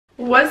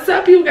What's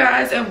up, you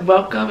guys, and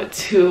welcome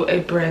to a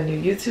brand new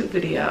YouTube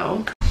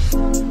video.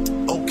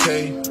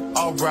 Okay,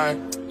 alright,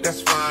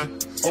 that's fine.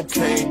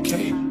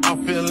 Okay,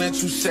 I'm feeling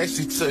too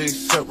sexy to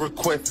accept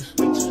requests,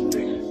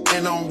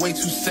 and I'm way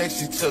too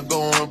sexy to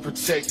go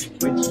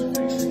unprotected.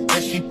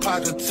 And she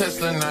popped a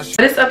Tesla now.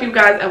 What's up, you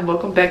guys, and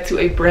welcome back to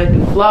a brand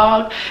new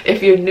vlog.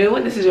 If you're new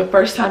and this is your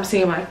first time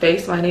seeing my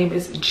face, my name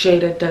is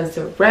Jada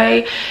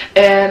Desiree,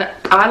 and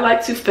I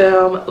like to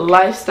film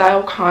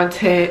lifestyle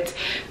content,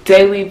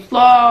 daily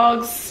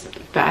vlogs,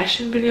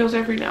 fashion videos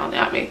every now and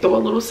then. I may throw a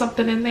little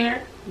something in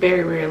there,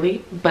 very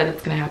rarely, but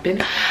it's gonna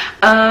happen.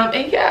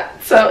 And yeah,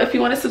 so if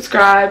you want to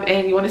subscribe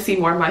and you want to see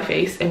more of my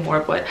face and more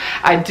of what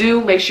I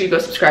do, make sure you go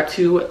subscribe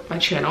to my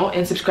channel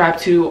and subscribe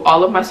to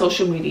all of my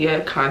social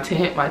media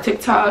content, my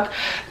TikTok,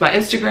 my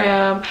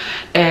Instagram,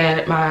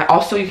 and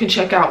also you can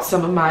check out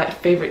some of my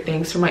favorite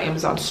things from my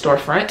Amazon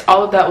storefront.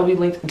 All of that will be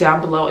linked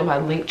down below in my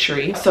link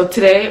tree. So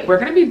today we're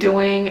going to be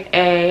doing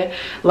a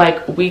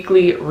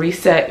weekly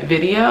reset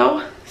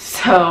video.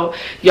 So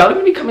y'all are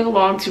gonna be coming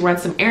along to run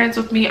some errands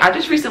with me. I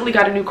just recently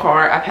got a new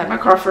car. I've had my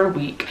car for a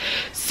week,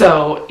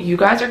 so you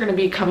guys are gonna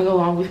be coming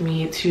along with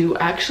me to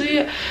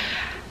actually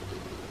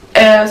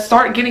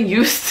start getting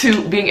used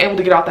to being able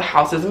to get out the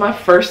house. This is my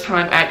first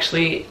time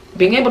actually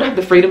being able to have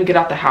the freedom to get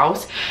out the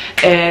house.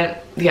 And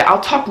yeah,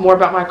 I'll talk more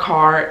about my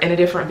car in a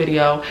different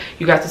video.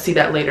 You guys will see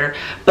that later,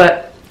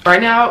 but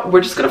right now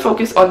we're just gonna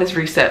focus on this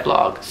reset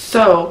vlog.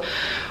 So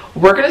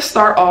we're gonna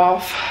start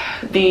off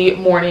the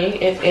morning.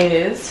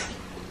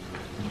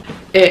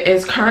 It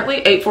is currently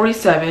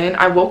 8:47.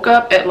 I woke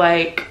up at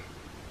like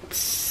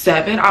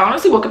 7. I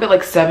honestly woke up at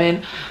like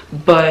 7,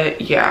 but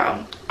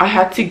yeah, I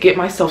had to get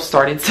myself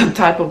started some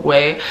type of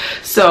way.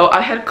 So I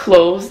had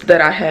clothes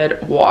that I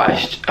had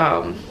washed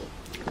I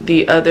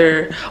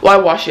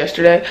washed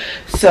yesterday,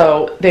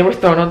 so they were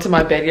thrown onto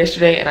my bed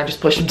yesterday and I just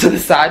pushed them to the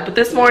side. But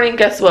this morning,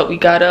 guess what? We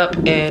got up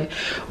and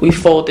we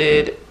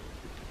folded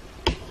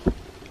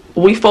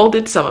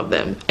some of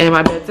them, and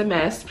my bed's a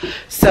mess.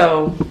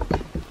 So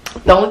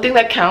the only thing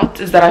that counts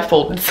is that I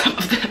folded some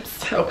of them.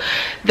 So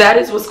that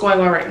is what's going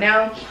on right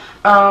now.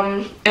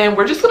 And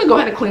we're just gonna go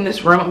ahead and clean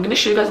this room. I'm gonna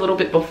show you guys a little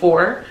bit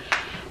before,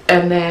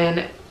 and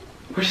then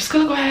we're just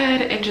gonna go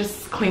ahead and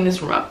just clean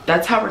this room up.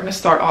 That's how we're gonna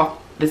start off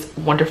this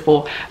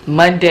wonderful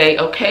Monday.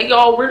 Okay,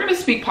 y'all, we're gonna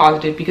speak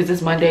positive because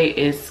this Monday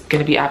is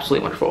gonna be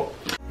absolutely wonderful.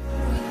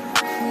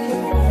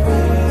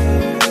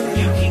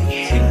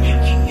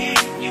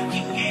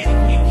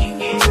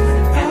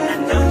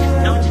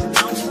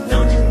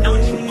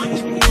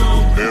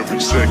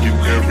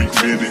 Every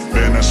minute,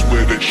 man, I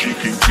swear that she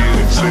can get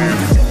it. Saying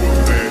you a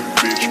bad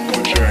bitch,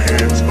 put your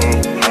hands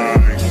up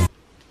high.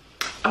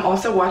 I'm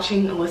also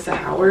watching Alyssa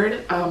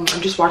Howard. I'm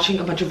just watching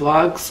a bunch of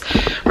vlogs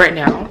right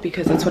now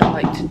because that's what I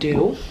like to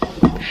do.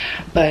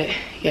 But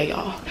yeah,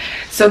 y'all.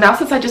 So now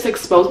since I just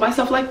exposed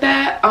myself like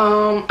that,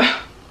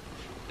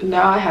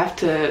 now I have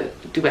to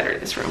do better in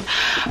this room.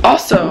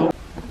 Also,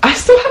 I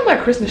still have my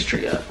Christmas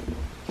tree up,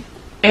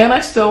 and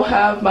I still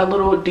have my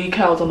little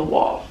decals on the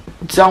wall.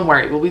 Don't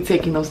worry, we'll be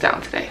taking those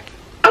down today.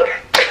 Okay.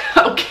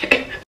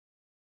 Okay.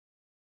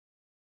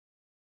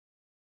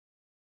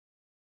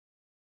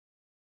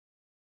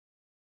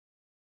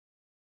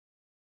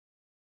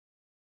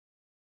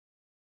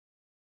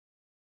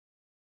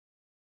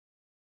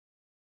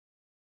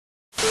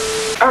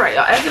 Alright,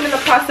 y'all, as I'm in the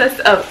process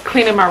of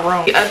cleaning my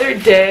room, the other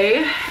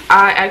day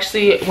I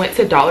actually went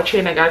to Dollar Tree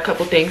and I got a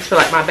couple things for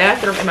like my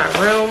bathroom and my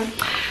room.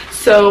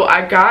 So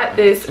I got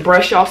this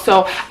brush, y'all.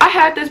 So I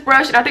had this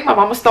brush and I think my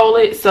mama stole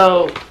it,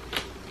 so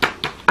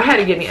I had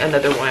to get me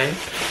another one.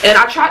 And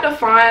I tried to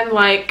find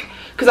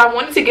because I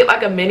wanted to get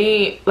like a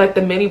mini,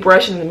 the mini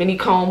brush and the mini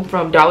comb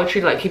from Dollar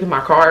Tree to keep in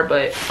my car,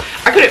 but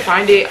I couldn't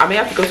find it. I may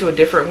have to go to a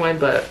different one,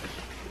 but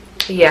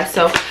yeah.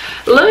 So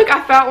look,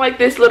 I found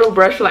this little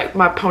brush for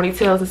my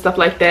ponytails and stuff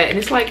like that, and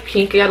it's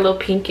pink. It got a little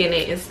pink in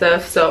it and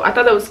stuff, so I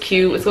thought that was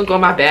cute. It's gonna go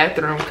in my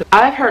bathroom.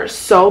 I've heard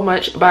so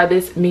much by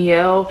this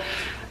Miel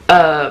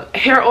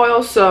hair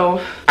oil,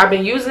 so I've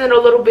been using it a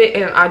little bit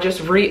and I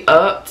just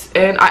re-upped,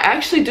 and I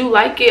actually do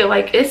like it.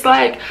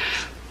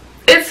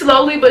 It's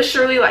slowly but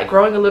surely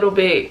growing a little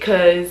bit,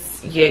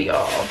 because yeah,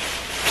 y'all.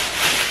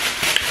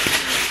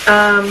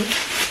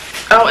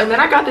 Oh, and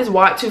then I got this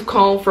wide tooth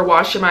comb for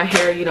washing my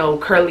hair, you know,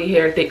 curly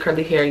hair, thick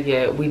curly hair.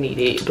 Yeah, we need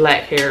it.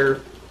 Black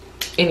hair,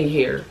 any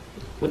hair.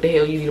 What the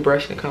hell, you need a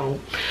brush and a comb.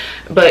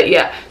 But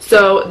yeah,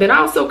 so then I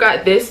also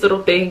got this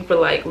little thing for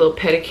little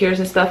pedicures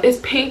and stuff. It's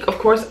pink, of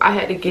course. I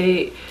had to get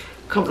it.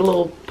 Come with a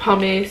little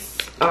pumice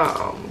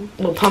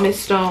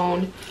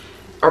stone,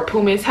 or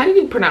pumice. How do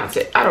you pronounce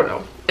it? I don't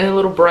know. And a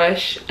little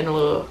brush and a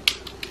little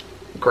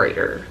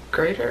grater,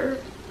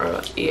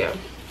 yeah,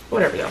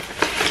 whatever, y'all.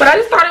 But I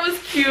just thought it was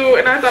cute,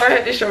 and I thought I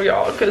had to show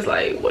y'all because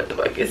what the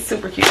fuck, it's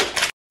super cute.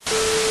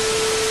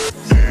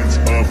 Hands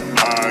up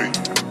high,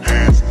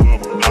 hands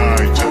up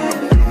high. Till I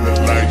feel the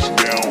lights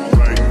down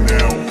right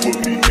now. Put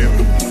me in the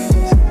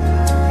mood.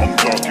 I'm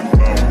talking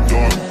about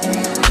dark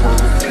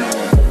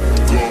perfume.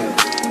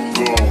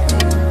 Go, go.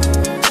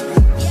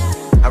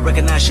 I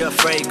recognize your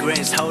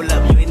fragrance. Hold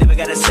up, you ain't never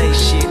gotta say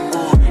shit.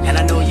 And I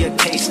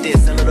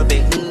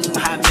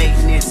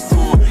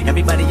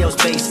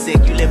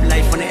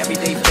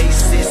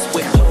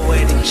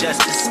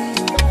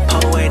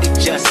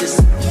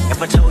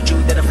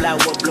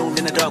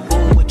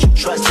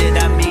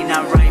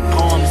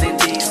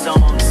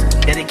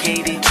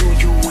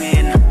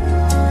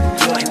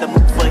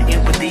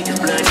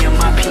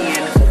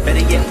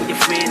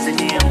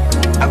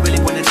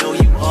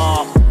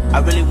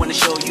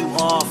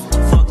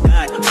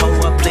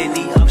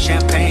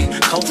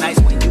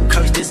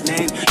his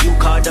name. You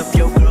called up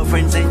your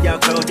girlfriends and y'all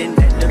curled in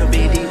that little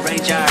bitty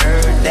range. I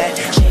heard that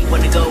she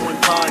wanna go and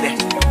party.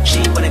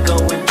 She wanna go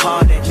and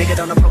party. Nigga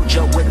don't approach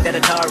her with that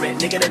Atari.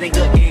 Nigga that ain't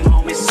good game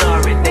home is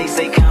sorry. They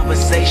say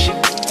conversation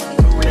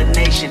rule the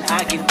nation.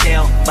 I can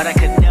tell, but I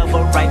could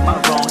never right my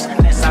wrongs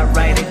unless I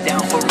write it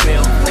down for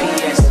real.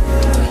 P.S.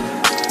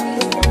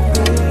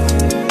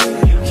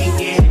 You can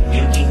get it,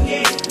 you can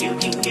get it, you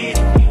can get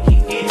it, you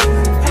can get it.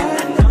 And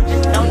I know you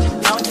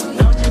want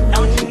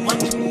what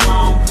you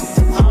want.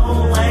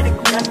 Oh, I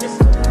got this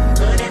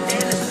good and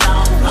in the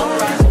song.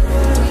 Alright.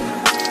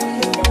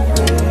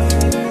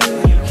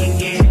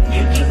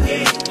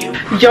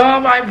 Y'all,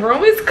 my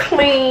room is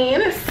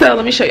clean, so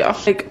let me show y'all.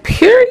 Like,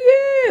 period.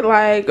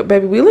 Like,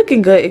 baby, we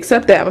looking good,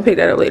 except that I'm gonna pick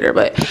that up later,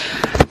 but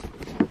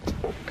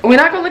we're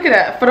not gonna look at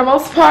that. For the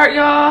most part,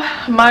 y'all,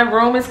 my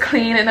room is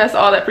clean, and that's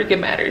all that freaking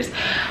matters.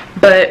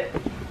 But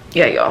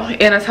yeah, y'all, and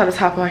that's how the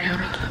top of my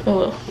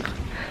counter.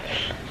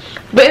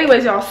 But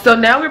anyways, y'all, so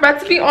now we're about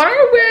to be on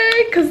our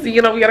way, because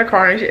you know we got a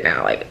car and shit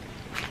now. Like,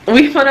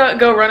 we wanna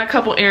go run a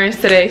couple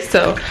errands today,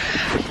 so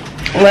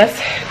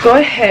let's go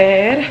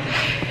ahead.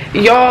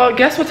 Y'all,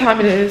 guess what time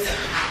it is?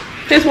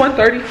 It's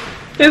 1:30.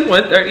 It's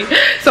 1:30.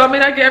 So I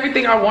mean, I get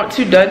everything I want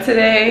to done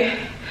today.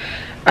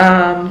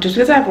 Just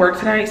because I have work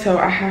tonight, so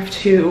I have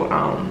to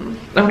I'm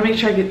gonna make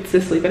sure I get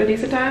to sleep at a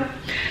decent time.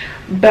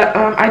 But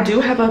I do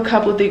have a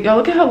couple of things. Y'all,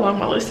 look at how long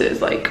my list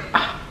is. Like,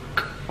 oh,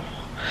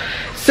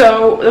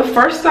 so the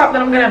first stop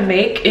that I'm gonna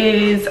make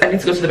is I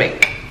need to go to the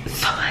bank.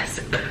 So let's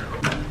go.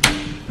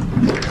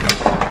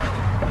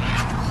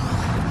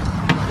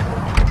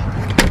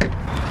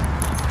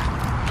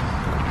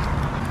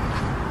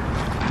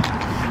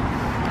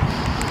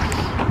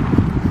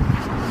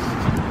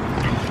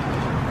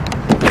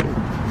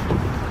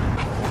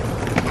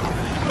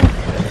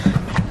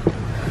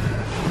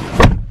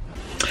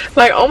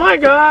 Like, oh my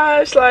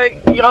gosh,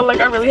 like, y'all, like,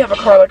 I really have a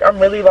car. Like, I'm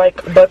really,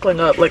 like, buckling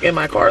up, like, in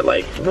my car.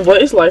 Like,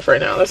 what is life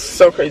right now? That's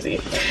so crazy.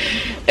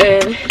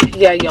 And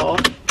yeah, y'all,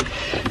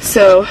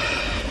 so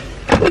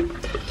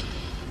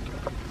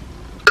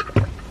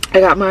I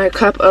got my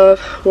cup of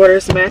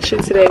waters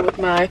matching today with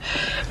my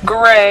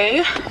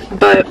gray,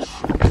 but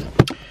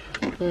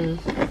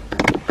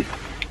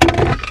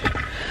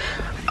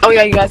oh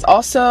yeah, you guys,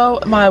 also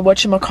my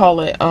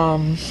whatchamacallit,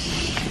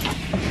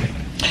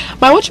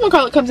 my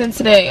whatchamacallit comes in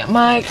today,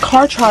 my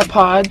car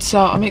tripod, so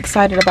I'm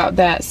excited about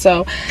that,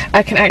 so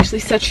I can actually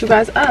set you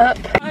guys up.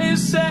 I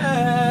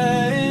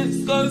said,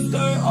 skirt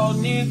all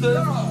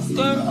niggas,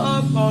 skirt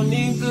up all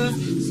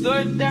niggas,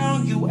 skirt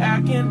down, you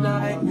acting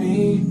like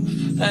me,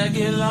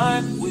 acting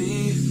like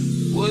we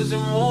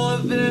wasn't more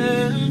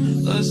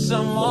than a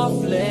summer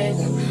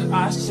fling.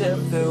 I said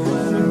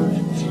farewell,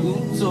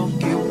 you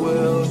took it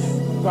well,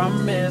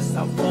 promise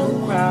I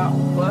won't cry,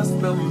 bust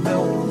the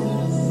milk.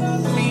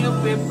 Give me a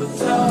paper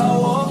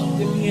towel,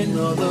 give me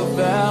another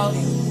value,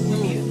 give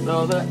me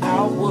another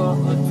hour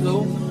or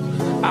two,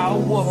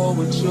 hour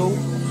with you.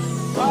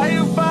 Why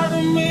you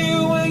bother me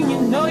when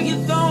you know you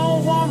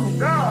don't want me?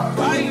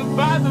 Why you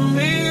bother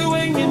me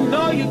when you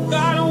know you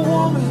got a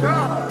woman?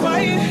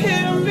 Why you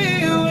hit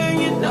me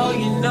when you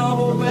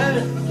know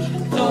better?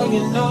 Know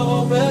you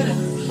know better,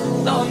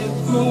 know you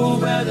grew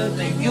better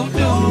than you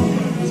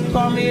do.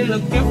 Call me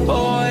looking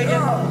for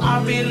you,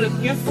 I'll be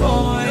looking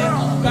for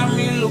you. Got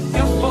me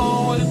looking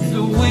forward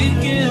to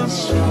weekend.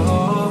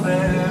 Sure,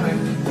 baby,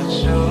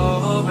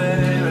 sure,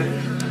 baby,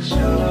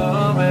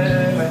 sure,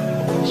 baby.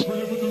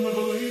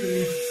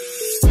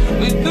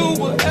 We do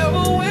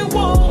whatever we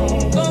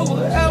want, go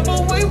wherever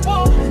we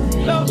want,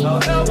 love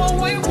however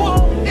we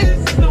want.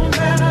 It don't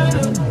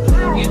matter.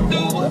 You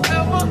do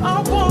whatever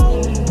I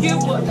want, get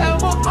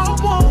whatever I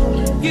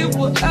want, get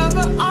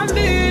whatever I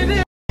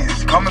need.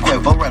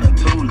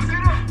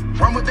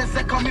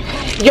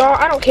 Y'all,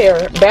 I don't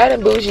care. Bad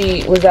and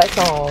Bougie was that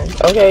song,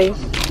 okay?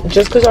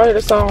 Just because y'all hear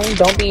the song,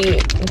 don't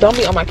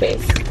be on my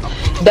case.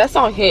 That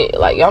song hit,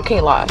 like, y'all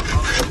can't lie.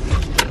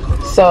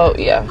 So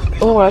yeah,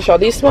 oh my gosh, y'all,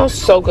 these smell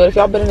so good. If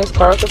y'all been in this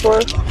car before,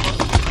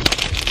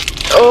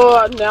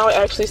 oh, now it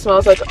actually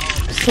smells like,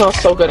 smells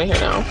so good in here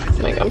now.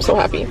 Like, I'm so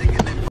happy.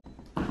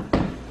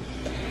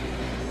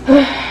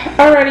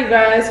 Alrighty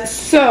guys,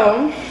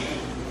 so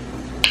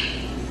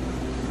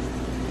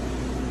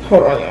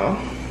hold on, y'all,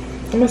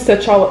 I'm gonna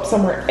set y'all up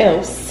somewhere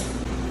else.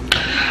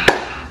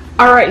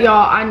 Alright,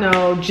 y'all, I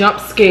know, jump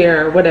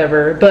scare,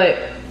 whatever, but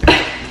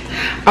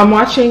I'm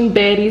watching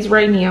Baddies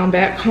right now. I'm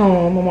back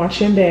home. I'm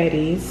watching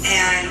Baddies.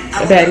 And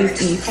I'm Baddies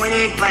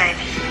disappointed, but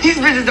these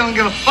bitches don't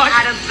give a fuck.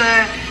 Out of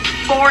the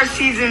 4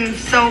 seasons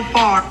so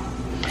far.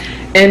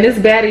 And this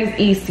Baddies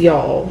East,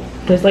 y'all.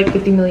 There's like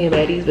 50 million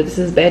baddies, but this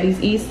is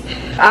Baddies East.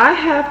 I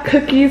have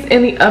cookies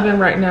in the oven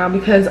right now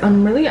because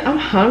I'm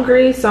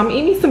hungry. So I'm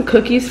eating some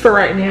cookies for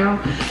right now.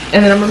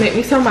 And then I'm gonna make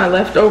me some of my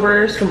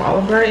leftovers from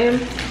Olive Garden.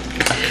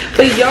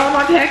 But y'all,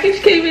 my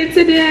package came in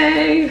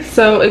today,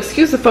 so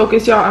excuse the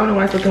focus, y'all. I don't know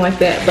why it's looking like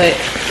that, but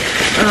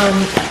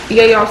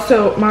yeah, y'all,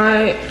 so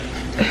my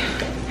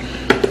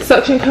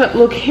suction cup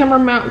little camera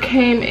mount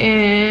came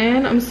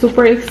in. I'm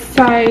super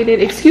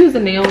excited. Excuse the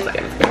nails.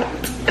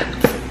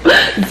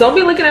 Don't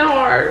be looking at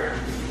hard.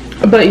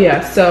 But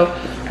yeah, so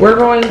we're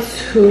going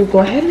to go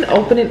ahead and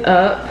open it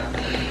up,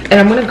 and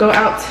I'm gonna go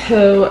out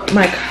to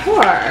my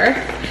car,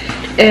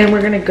 and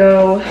we're gonna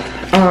go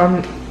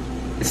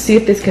see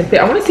if this can fit.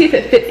 I want to see if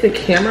it fits the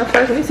camera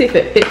first. Let me see if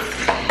it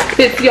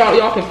fits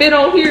y'all can fit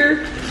on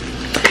here.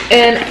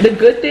 And the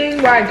good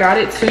thing why I got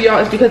it to y'all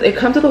is because it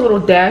comes with a little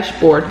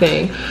dashboard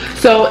thing.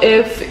 So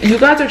if you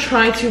guys are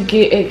trying to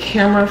get a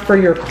camera for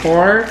your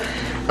car,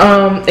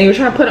 and you're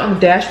trying to put it on the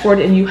dashboard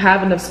and you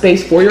have enough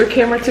space for your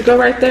camera to go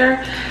right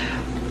there,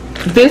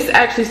 this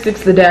actually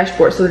sticks to the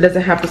dashboard so it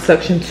doesn't have to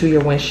suction to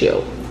your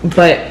windshield.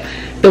 But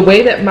the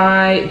way that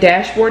my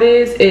dashboard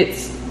is,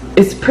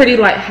 it's pretty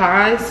like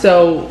high,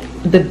 so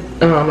the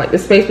like the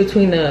space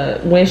between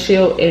the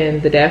windshield and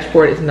the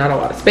dashboard is not a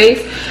lot of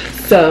space.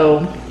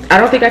 So I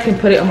don't think I can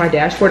put it on my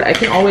dashboard. I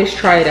can always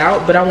try it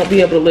out, but I won't be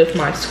able to lift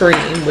my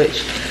screen,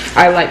 which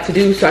I like to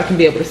do so I can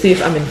be able to see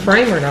if I'm in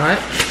frame or not.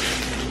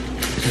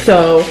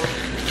 So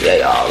yeah,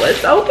 y'all,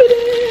 let's open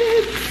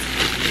it.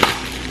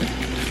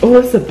 Oh,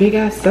 it's a big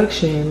ass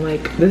suction.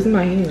 Like, this is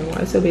my hand.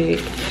 Why it's so big?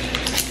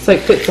 It's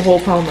like fits the whole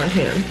palm of my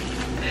hand.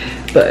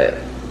 But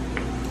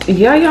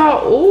yeah,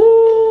 y'all.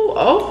 Ooh,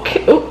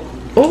 okay.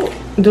 Oh,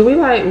 do we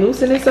like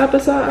loosen this up or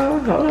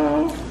something? Hold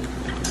on.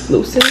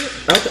 Loosen it.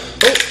 Okay.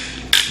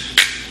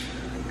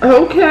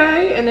 Oh.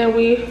 Okay. And then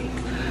we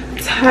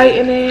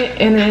tighten it,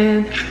 and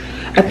then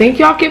I think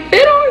y'all can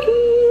fit on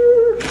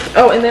here.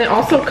 Oh, and then it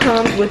also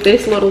comes with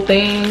this little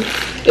thing.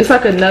 It's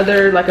like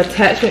another like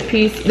attachment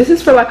piece. This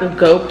is for like a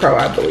GoPro,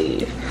 I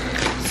believe.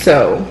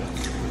 So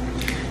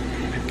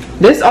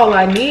this all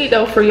I need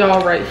though for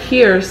y'all right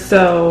here.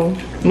 So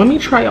let me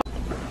try y'all.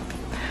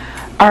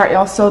 All right,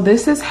 y'all, so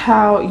this is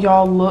how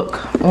y'all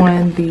look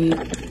on the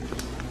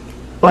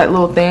like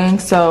little thing.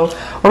 So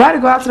we're about to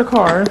go out to the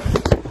car,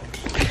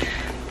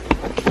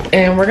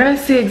 and we're gonna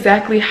see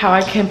exactly how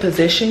I can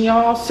position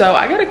y'all. So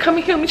I gotta come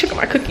in here. Let me check out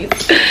my cookies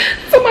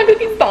so my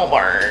cookies don't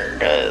burn.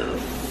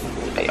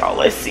 Hey, y'all,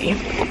 let's see.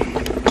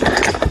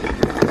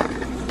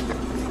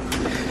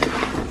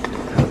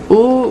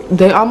 Ooh,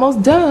 they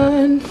almost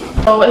done.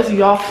 Oh, it's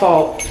y'all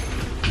fault.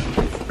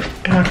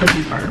 My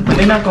cookies burn, but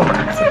they're not gonna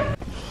burn.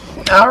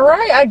 All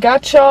right, I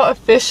got y'all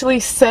officially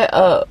set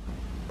up,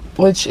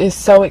 which is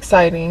so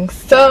exciting.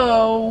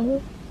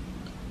 So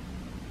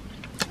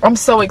I'm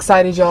so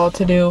excited, y'all,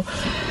 to do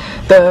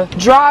the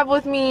drive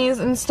with me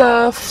and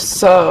stuff.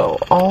 So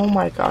oh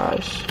my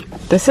gosh,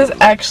 this is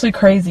actually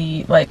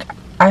crazy. Like,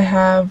 I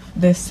have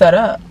this set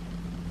up.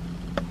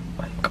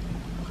 Like,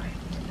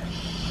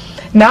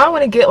 now I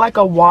want to get like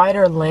a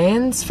wider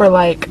lens for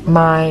like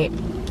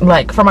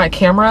for my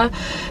camera,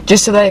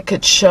 just so that it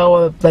could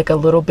show like a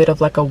little bit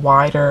of like a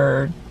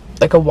wider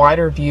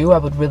view. I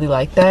would really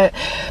like that.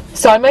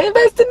 So I may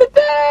invest into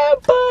that.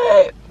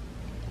 But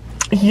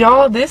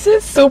y'all, this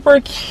is super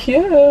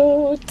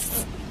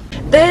cute.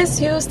 This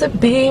used to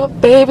be my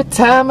favorite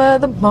time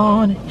of the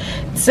morning,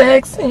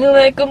 sexy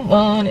like a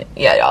morning.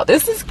 Yeah, y'all,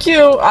 this is cute.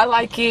 I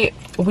like it.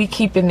 We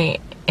keeping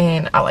it,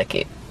 and I like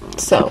it.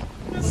 So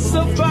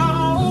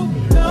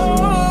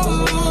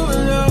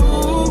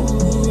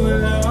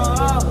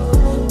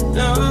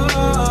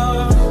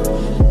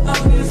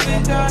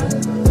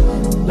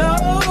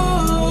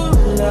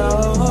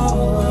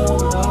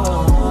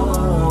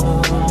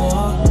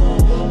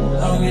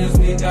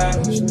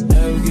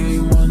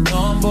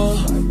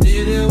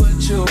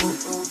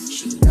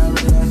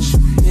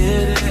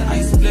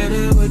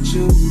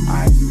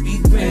I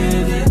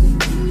regret it.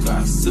 You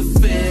got some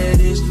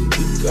fetish,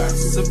 you got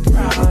some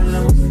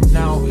problem.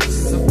 Now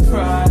it's a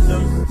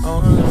problem.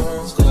 Oh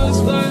no.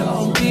 Skirt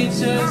on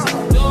beaches,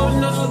 don't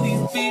know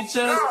these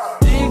features.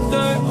 Think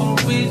skirt on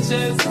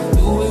beaches,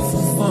 do it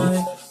for fun.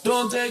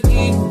 Don't take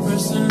it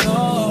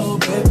personal,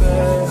 baby.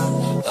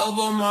 Up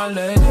on my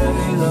lady,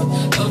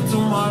 up to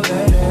my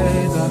lady.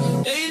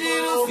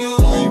 Dated a few.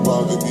 Why you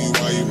bother me?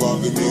 Why you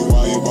bother me?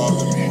 Why you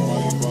bother me?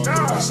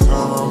 Last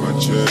time I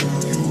checked,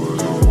 you were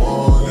the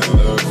one that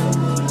loved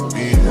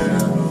me.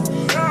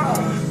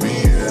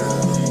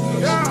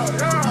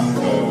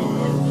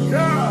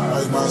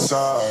 Like my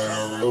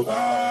side,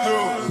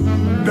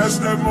 that's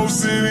that most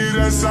city,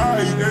 that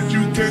side that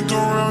you can't go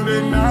around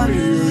at night.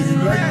 You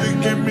like to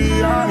get me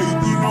high,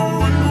 you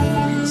know I know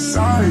I'm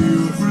Messiah.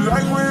 You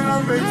like when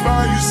I make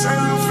fire, you say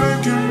the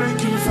flame can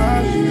make you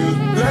fire.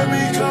 Let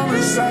me come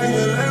inside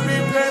you, let me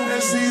plant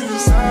that seed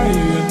inside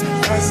you.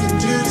 That's a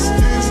kiss,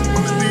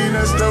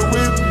 that's the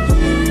whip.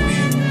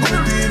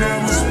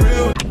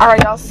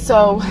 alright, y'all,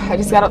 so I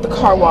just got out the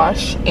car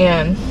wash,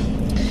 and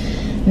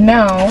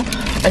now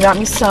I got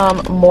me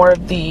some more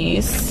of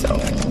these. So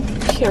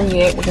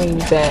period, we're gonna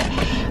use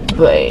that.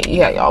 But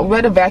yeah, y'all,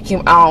 we're gonna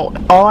vacuum out.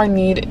 All I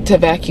need to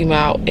vacuum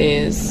out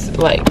is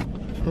like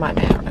my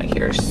mat right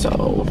here.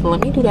 So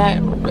let me do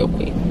that real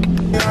quick.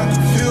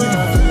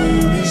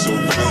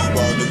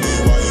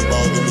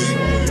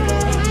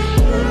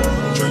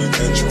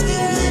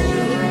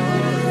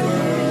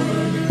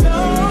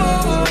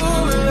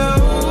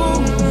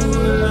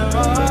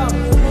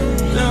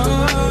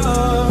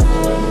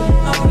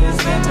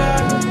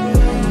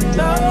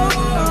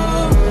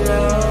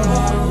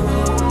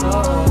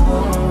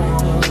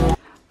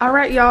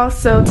 Alright y'all,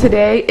 so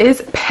today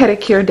is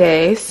pedicure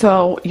day.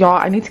 So y'all,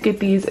 I need to get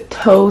these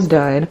toes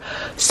done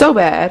so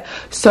bad.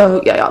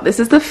 So yeah y'all,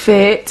 this is the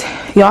fit.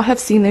 Y'all have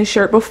seen this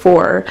shirt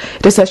before.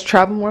 It just says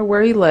travel more,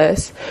 worry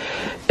less.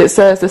 It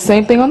says the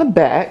same thing on the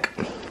back.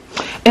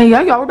 And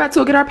yeah y'all, we're about to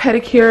go get our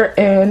pedicure.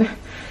 And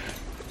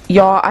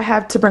y'all, I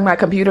have to bring my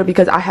computer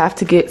because I have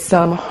to get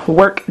some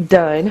work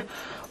done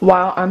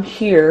while I'm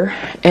here.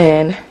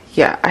 And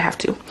yeah, I have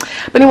to.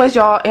 But anyways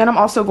y'all, and I'm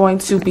also going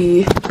to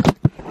be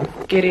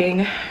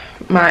getting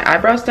my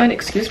eyebrows done.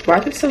 Excuse me, why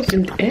is it so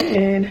zoomed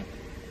in?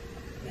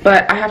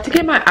 But I have to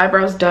get my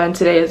eyebrows done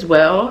today as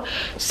well.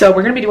 So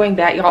we're gonna be doing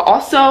that, y'all.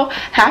 Also,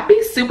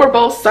 happy Super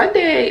Bowl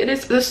Sunday. It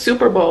is the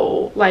Super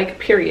Bowl, like,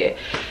 period.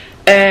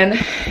 And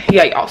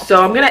yeah y'all,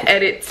 so I'm gonna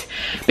edit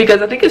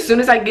because I think as soon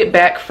as I get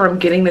back from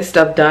getting this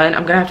stuff done,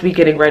 I'm gonna have to be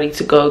getting ready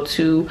to go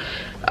to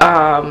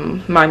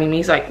my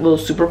Mimi's like little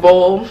Super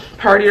Bowl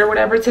party or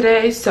whatever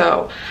today.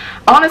 So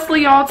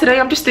honestly y'all, today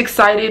I'm just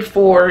excited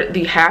for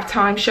the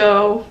halftime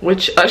show,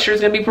 which Usher's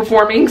gonna be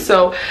performing.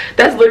 So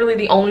that's literally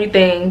the only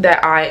thing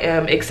that I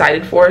am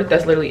excited for.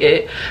 That's literally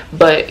it.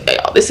 But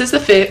y'all, this is the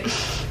fit.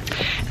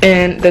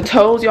 And the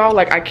toes y'all,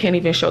 like, I can't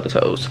even show the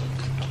toes.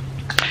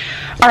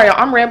 Alright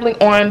y'all, I'm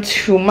rambling on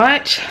too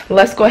much.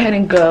 Let's go ahead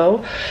and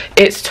go.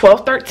 It's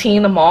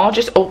 12:13. The mall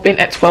just opened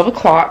at 12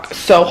 o'clock.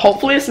 So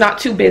hopefully it's not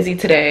too busy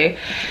today.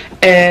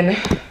 And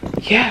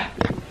yeah,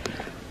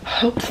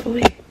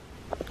 hopefully.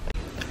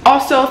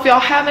 Also, if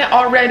y'all haven't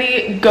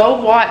already, go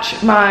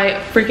watch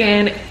my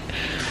freaking,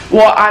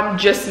 well,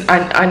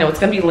 I know it's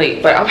gonna be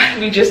late, but I'm gonna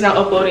be just now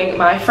uploading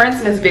my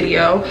Friendsmas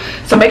video.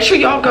 So make sure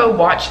y'all go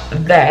watch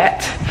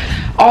that.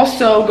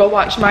 Also, go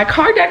watch my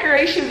car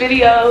decoration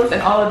videos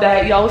and all of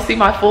that. Y'all will see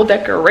my full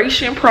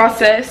decoration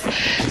process.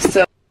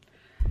 So,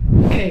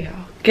 okay,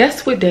 y'all,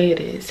 guess what day it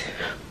is?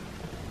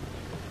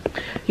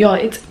 Y'all,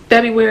 it's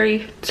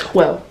February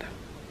 12th.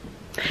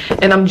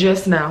 And I'm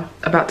just now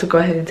about to go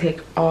ahead and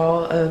take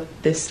all of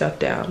this stuff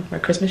down, my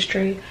Christmas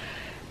tree.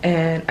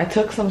 And I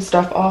took some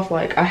stuff off.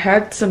 Like, I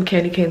had some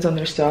candy canes on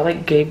there still. I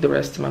like gave the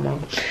rest to my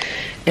mom.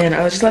 And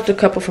I just left a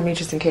couple for me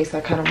just in case I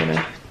kind of want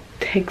to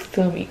take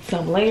some, eat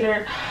some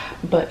later.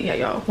 But yeah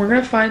y'all, we're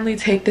gonna finally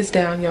take this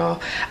down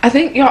y'all. I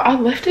think y'all, I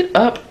left it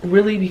up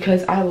really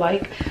because I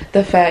like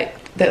the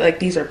fact that like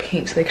these are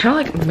pink, so they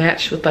kind of like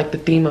match with like the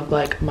theme of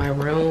like my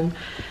room.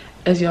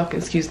 As y'all can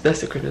excuse,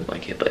 that's a Christmas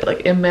blanket, but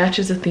like it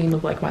matches the theme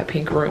of like my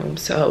pink room.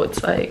 So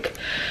it's like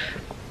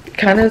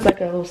kind of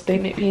like a little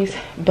statement piece.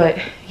 But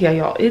yeah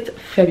y'all, it's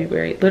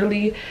February,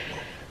 literally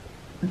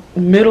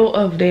middle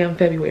of damn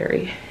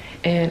February,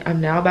 and I'm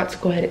now about to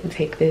go ahead and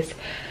take this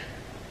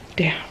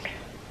down.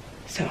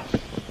 So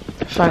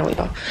finally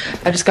y'all,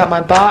 I just got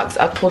my box.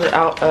 I pulled it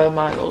out of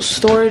my little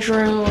storage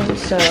room.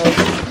 So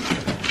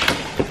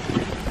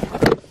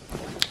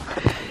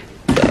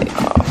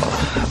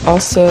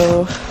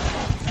also,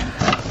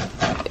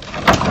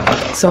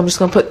 so I'm just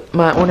gonna put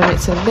my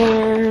ornaments in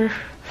there.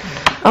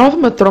 I don't know if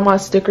I'm gonna throw my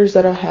stickers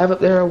that I have up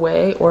there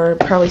away or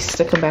probably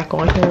stick them back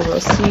on here.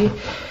 We'll see.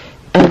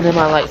 And then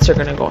my lights are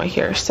gonna go in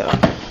here. So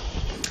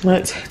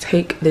let's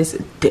take this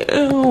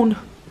down.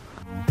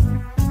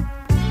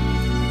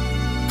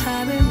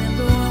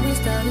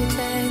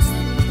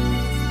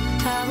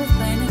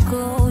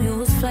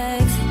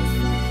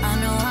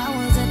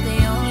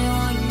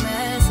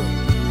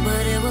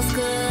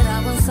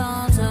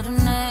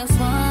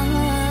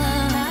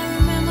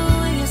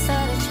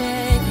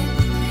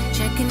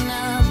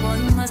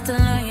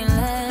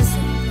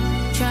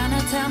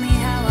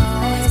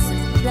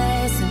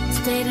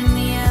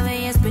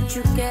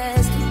 You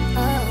guessed it,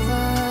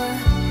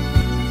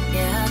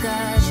 yeah, I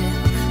got you.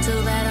 Too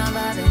bad I'm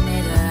vibing,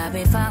 nigga, I'd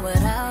be fine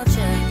without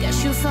you.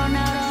 Guess you found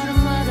out all the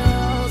mother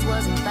hoes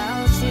wasn't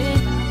about you.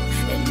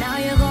 And now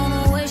you're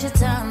gonna waste your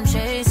time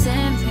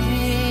chasing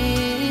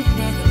me.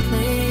 Nigga,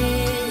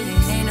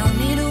 please, ain't no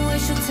need to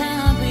waste your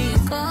time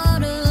being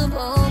caught up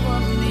over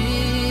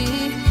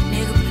me.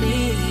 Nigga,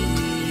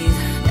 please,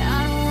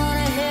 I don't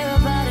wanna hear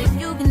about it.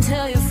 You can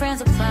tell your friends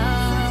about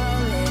it.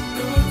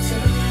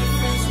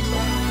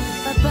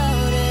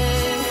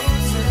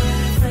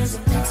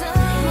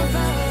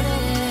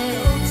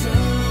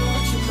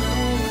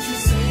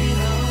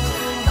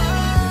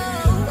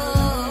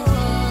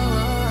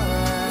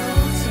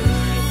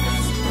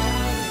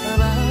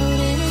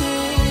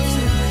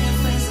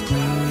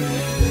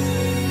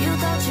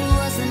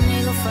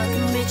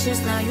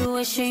 Now you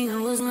wishing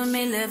you was with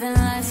me, living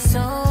life so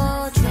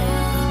true.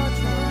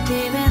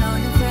 Even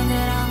on your friend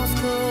that I was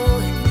cool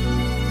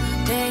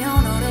with, they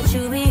don't know that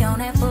you be on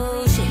that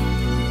bullshit.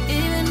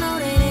 Even though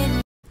they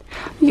didn't.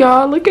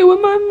 Y'all, look at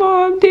what my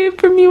mom did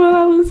for me while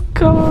I was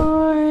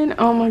gone.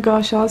 Oh my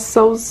gosh, y'all,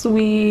 so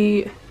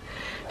sweet.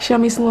 She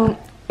got me some little,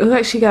 it looks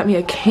like she got me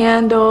a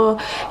candle.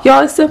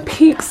 Y'all, it's a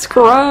pink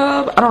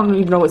scrub. I don't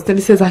even know what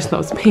this is. I just know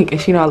it's pink, and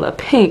she know I love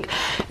pink.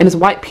 And it's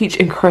white peach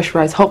and crushed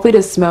rice. Hopefully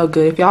this smells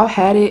good. If y'all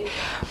had it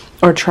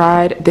or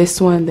tried this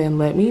one, then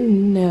let me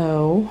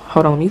know.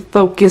 Hold on, let me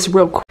focus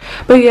real quick.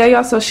 But yeah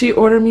y'all, so she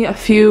ordered me a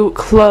few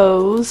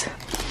clothes,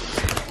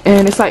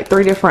 and it's like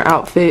 3 different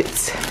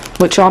outfits.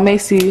 which y'all may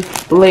see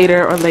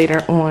later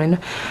on.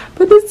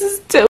 But this is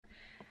dope.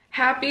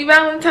 Happy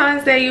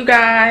Valentine's Day, you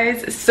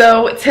guys.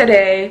 So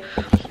today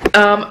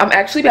I'm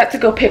actually about to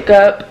go pick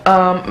up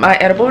my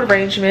edible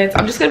arrangements.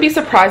 I'm just gonna be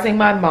surprising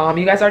my mom.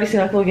 You guys already seen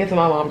like little gift that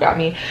my mom got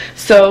me.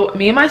 So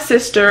me and my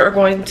sister are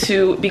going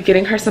to be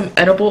getting her some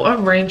edible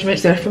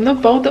arrangements. They're from the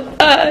both of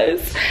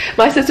us.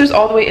 My sister's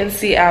all the way in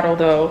Seattle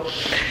though,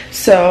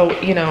 so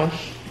you know,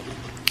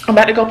 I'm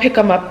about to go pick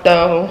them up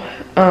though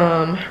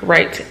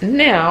right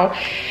now.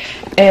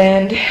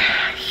 And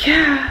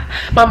yeah,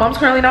 my mom's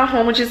currently not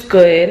home, which is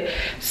good.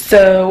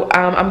 So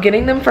we're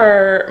getting them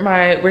for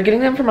my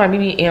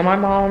Mimi and my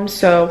mom.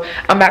 So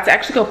I'm about to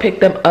actually go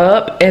pick them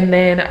up, and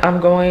then I'm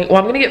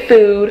gonna get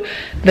food,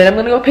 then I'm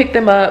gonna go pick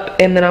them up,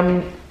 and then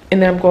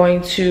I'm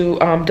going to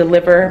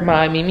deliver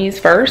my Mimi's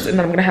first, and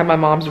then I'm gonna have my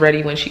mom's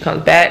ready when she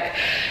comes back.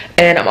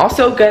 And I'm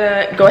also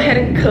gonna go ahead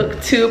and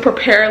cook to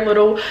prepare a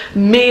little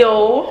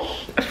meal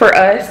for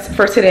us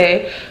for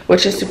today,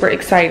 which is super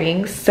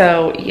exciting.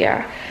 So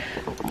yeah,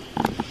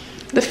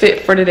 the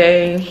fit for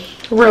today,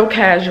 real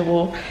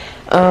casual.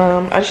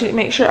 I just need to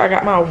make sure I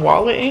got my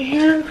wallet in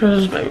here,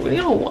 because baby, we need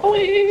a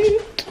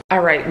wallet.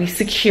 All right, we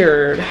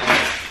secured.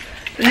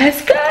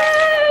 Let's go.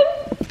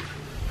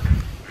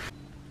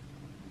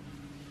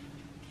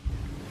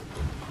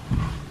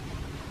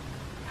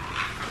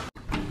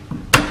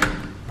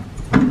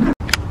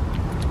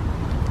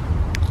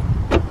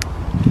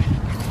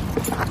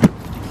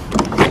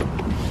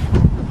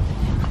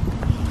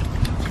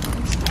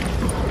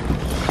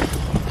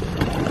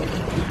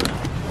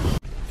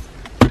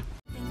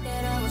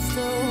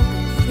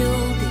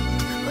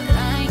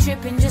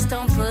 Just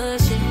don't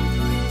push it.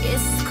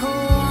 It's cool,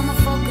 I'ma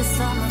focus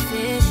on my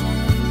vision.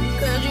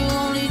 Cause you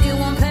only get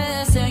one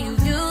pass and you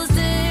used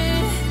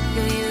it.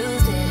 You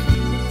used it.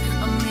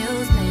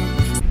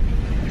 Amusement.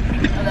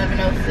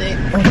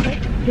 11:06. Okay,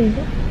 here you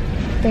go.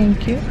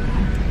 Thank you.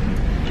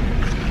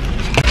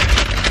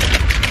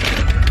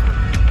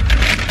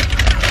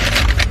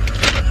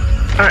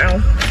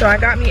 So I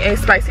got me a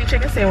spicy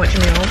chicken sandwich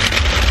meal.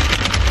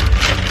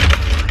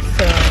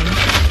 So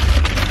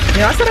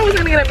yeah, I said I was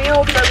gonna get a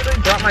meal because I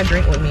really brought my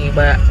drink with me,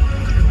 but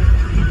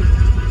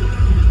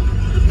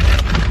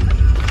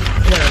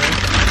whatever.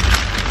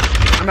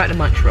 I'm about to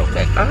munch real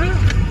quick.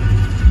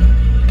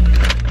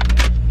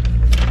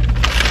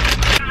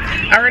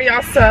 Alright,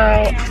 y'all, so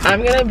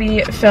I'm gonna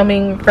be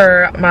filming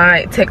for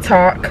my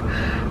TikTok.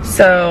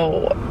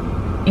 So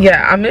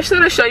yeah, I'm just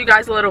gonna show you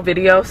guys a little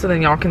video so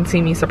then y'all can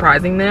see me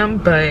surprising them.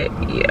 But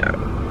yeah,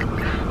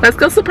 let's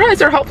go surprise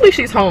her. Hopefully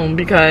she's home,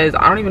 because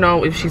I don't even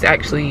know if she's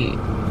actually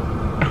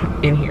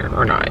in here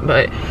or not,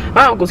 but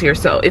my uncle's here,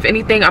 so if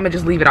anything I'm gonna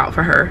just leave it out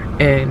for her.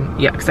 And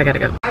yeah, because I gotta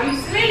go. Are you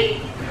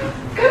asleep?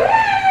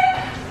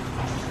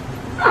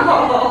 Come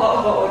on.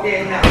 Oh,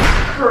 then that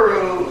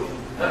crude.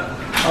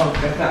 Oh,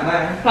 that's not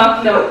mine.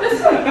 Huh? No,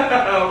 this one.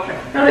 Okay.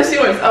 No, that's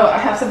yours. Oh, I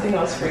have something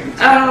else for you.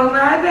 Oh,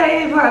 my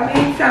baby brought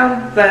me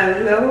some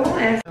balloon.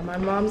 And My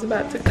mom's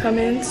about to come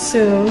in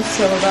soon,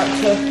 so we're about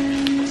to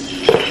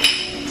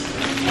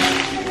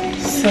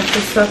set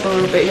this up a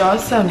little bit. Y'all,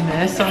 it's a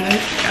mess on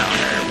this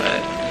counter,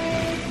 but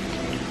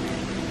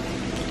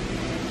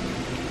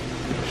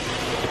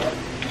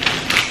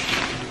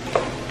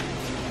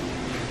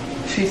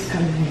she's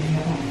coming in,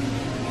 y'all.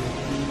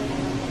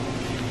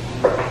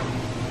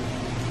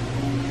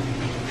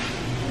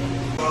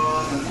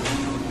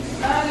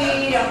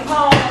 Honey, I'm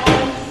home.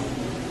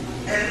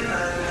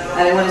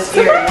 I didn't want to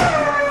scare you.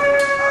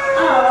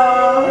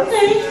 Oh,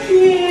 thank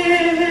you.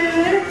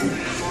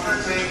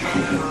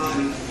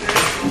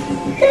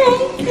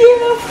 Thank you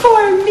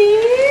for me.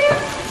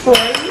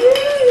 For you.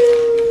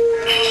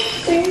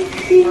 Thank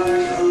you.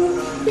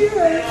 You're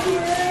right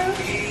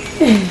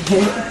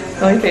here.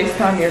 Let me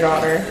FaceTime your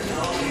daughter,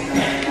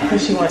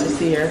 because she wanted to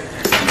see her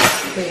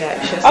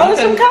reaction. So oh,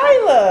 it's from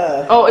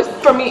Kyla. Oh, it's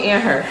for me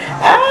and her.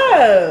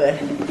 Oh.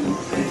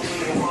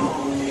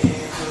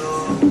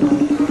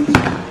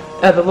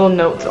 The little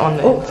notes on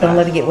the Oh, don't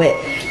let it get wet.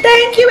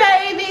 Thank you,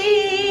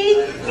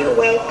 baby. You're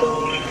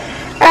welcome.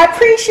 I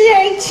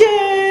appreciate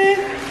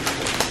you.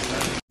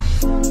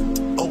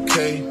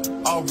 Okay,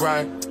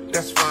 alright,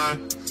 that's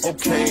fine.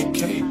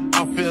 Okay,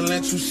 I'm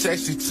feeling too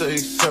sexy to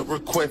accept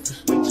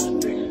requests.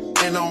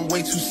 And I'm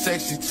way too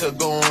sexy to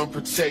go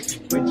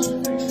unprotected.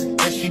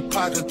 And she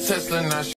popped a Tesla, now she